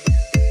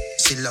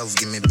 She love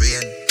give me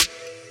brain.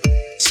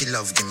 She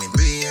love give me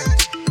brain.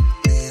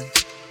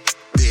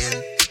 Brain.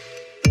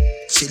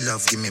 She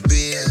love give me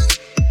brain.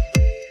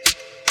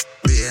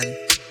 Brain.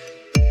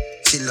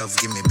 She love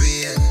give me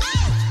brain.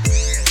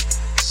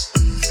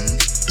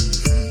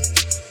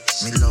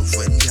 Me love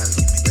when y'all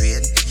give me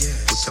brain. Yeah.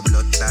 Put your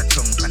blood clot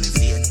tongue on the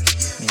vein.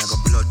 Me I got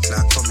blood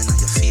clot coming on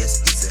your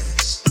face.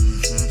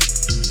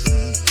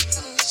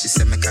 She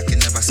said me cocky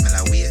never smell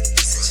a weed.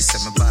 She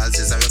said my balls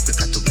is a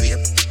replica to grape.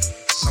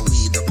 My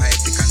weed up high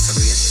pick and so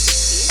great.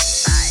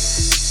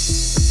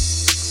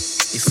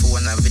 If you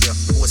want a video,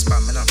 post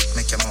pan me now.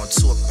 Make your mouth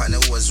soak pan the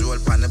hose, roll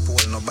pan the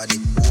pole.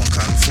 Nobody won't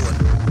call phone.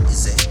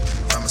 Is it?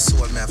 From a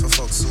soul me have a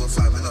fuck so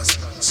far with us.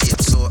 Shape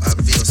so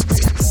obvious.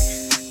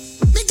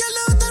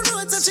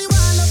 She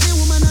want love the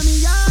woman on me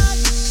yard.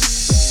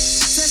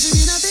 Say she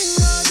be nothing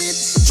about it.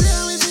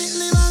 Trail with it,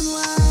 live and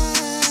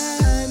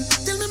wine.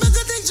 Tell me make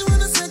her think she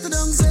wanna settle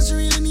down. Say she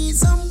really need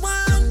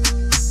someone.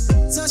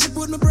 So she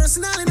put my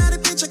personality in the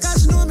picture, cause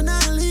she know me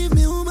not leave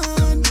me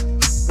woman.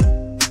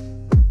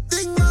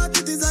 Think about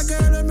it is a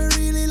girl that me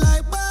really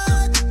like,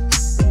 but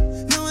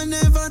no one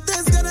ever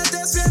test, gonna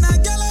test me and a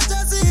girl I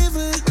just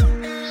evil.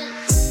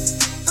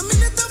 I'm in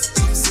a tough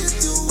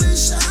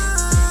situation.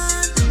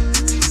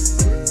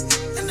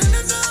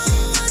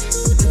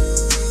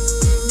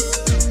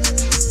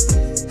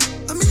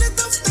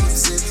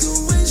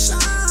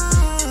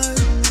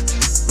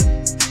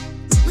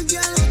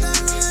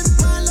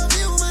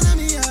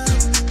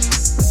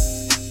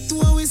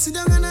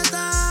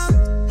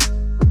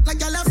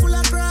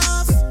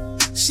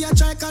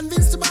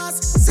 Convince the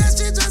boss, says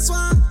she just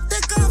want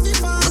take off the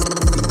phone.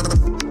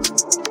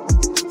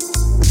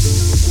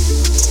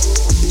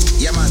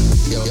 Yeah man,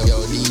 yo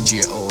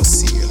DJ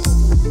OC.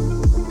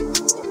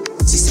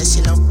 She says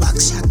she love back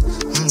shot.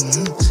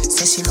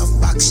 Says she love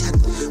back shot.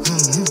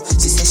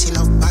 She says she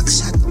love back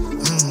shot.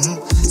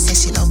 Says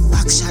she love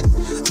back shot.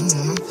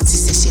 She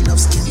says she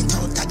loves skinny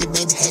out at the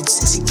bed head.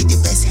 Says she get the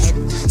best head,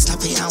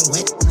 sloppy and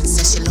wet.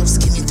 Says she loves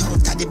skinny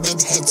out at the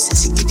bed head.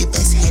 Says she get the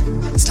best head,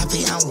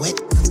 sloppy and wet.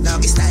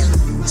 Doggy style.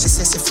 She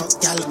says she fuck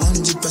y'all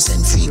 100%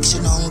 freak.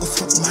 She don't go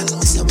fuck man.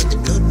 Me say with the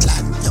blood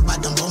clot. Your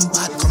bad and bum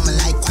bad. Coming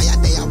like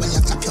quiet there when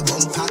you clap your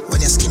bum part.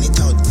 When you skin it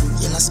out,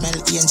 you not smell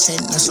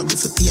ancient. No struggle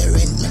for pay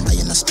rent. Remember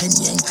you not spend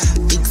yang.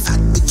 Big fat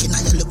wicked.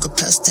 Now you look a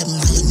purse them.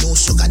 Now you know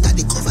sugar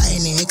daddy cover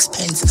any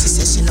expense. She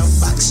says she love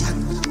back shot.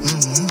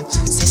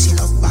 Says she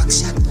love back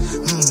shot.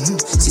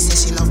 She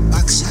says she love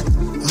back shot.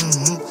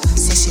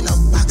 Says she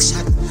love back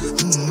shot.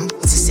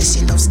 She says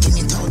she loves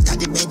skinny out at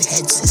the bed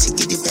head. Says she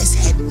get the best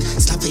head,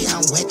 sloppy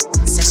and wet.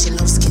 Says she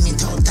loves skinny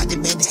out at the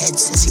bed head.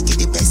 Says she get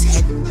the best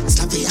head,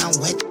 sloppy and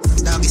wet.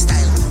 Doggy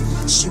style.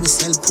 She will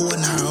sell porn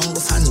her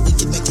hunger fan.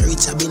 Wicked make her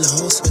reach a bill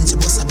house. When she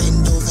bust a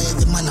bend over,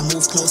 every man a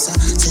move closer.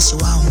 Says she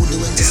want who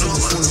the when to see the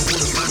full.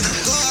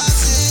 Go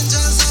ask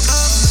angels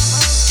above.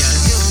 Girl,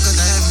 you got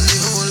a heavenly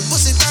hole.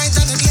 Pussy tight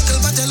and it little,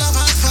 but you love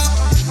hard fuck.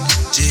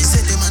 G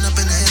said the man up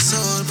in her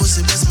soul.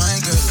 Pussy bless my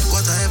girl.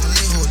 What a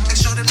heavenly hole.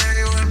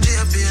 Extraordinary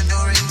OMGFB and no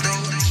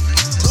ringtone.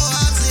 Go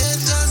ask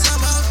angels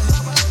above.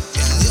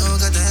 Girl, you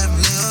got a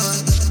heavenly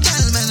hole.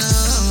 Girl, man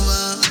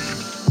over.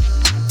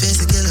 Face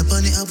a girl up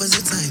on the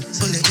opposite side.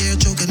 Pull your ear,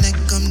 choke your neck,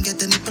 come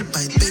get a nipple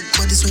bite. Big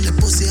body swing the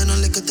pussy and all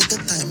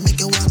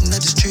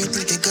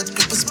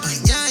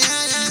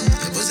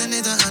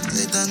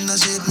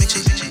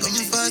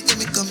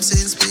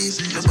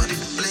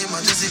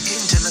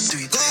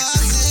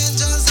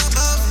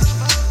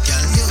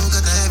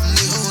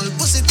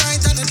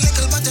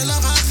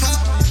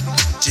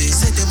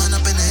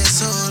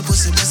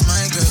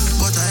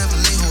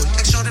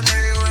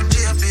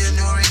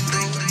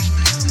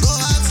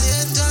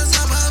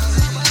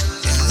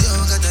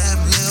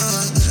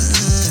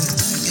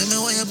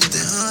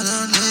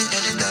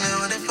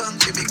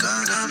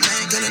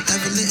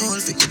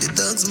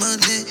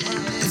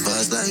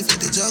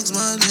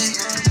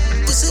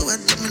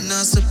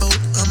step out.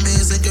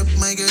 Amazing, grab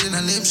my girl in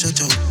a name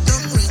shut out.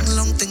 Don't ring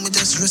long thing, me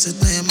just rest it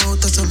name out.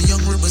 That's some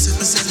young rebels if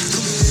me send it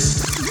to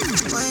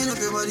me. Wind up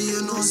your body,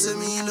 you know, say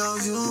me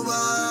love you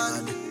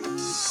bad.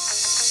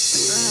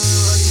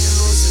 Everybody, you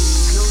know, say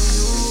me love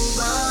you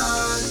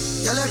bad.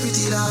 Y'all are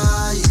pretty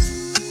like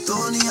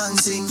Tony and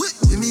sing.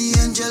 Be me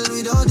angel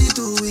without the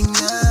two wing,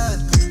 yeah.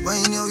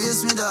 When you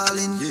waist me,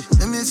 darling,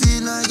 make me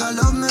feel like I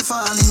love me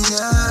falling,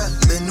 yeah.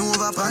 Bend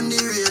over on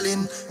the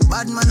railing.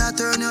 Bad man, I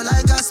turn you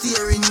like a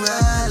steering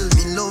wheel.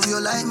 Me love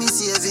you like me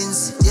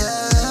savings, yeah.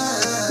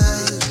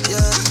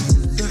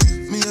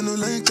 Me, I don't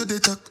like to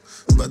talk,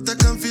 but I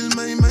can feel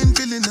my mind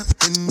feeling up.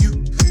 When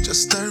you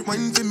just start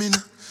whining for me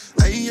now,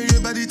 I hear your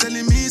body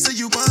telling me, say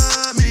you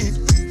want me.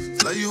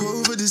 Fly you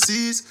over the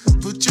seas,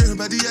 put your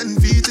body and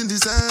feet in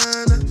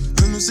designer.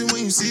 I know say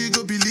when you see it,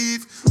 go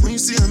believe. When you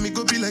see me,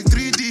 go be like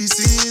 3D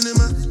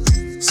cinema.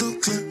 So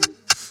clear,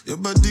 your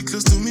body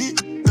close to me,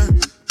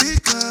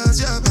 because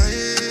you're my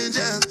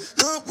angel.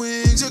 No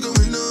wings, you're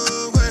going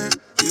nowhere.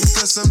 You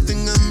got something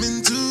I'm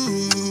into.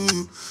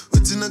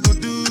 What did I go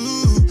do?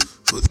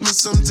 Put me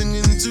something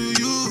into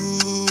you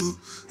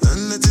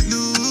and let it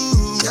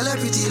loose. Y'all are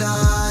pretty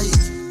like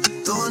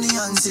Tony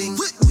and sing.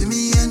 Be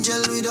me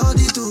angel without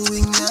the two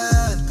wing,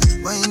 yeah.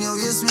 When you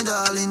waist me,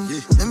 darling,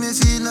 make me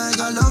feel like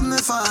I love me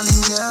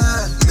falling,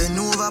 yeah. Bend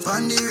over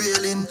on the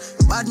railing.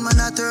 Bad man,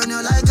 I turn you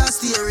like a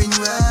steering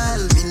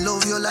wheel. Me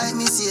love you like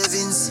me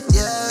savings,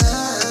 yeah.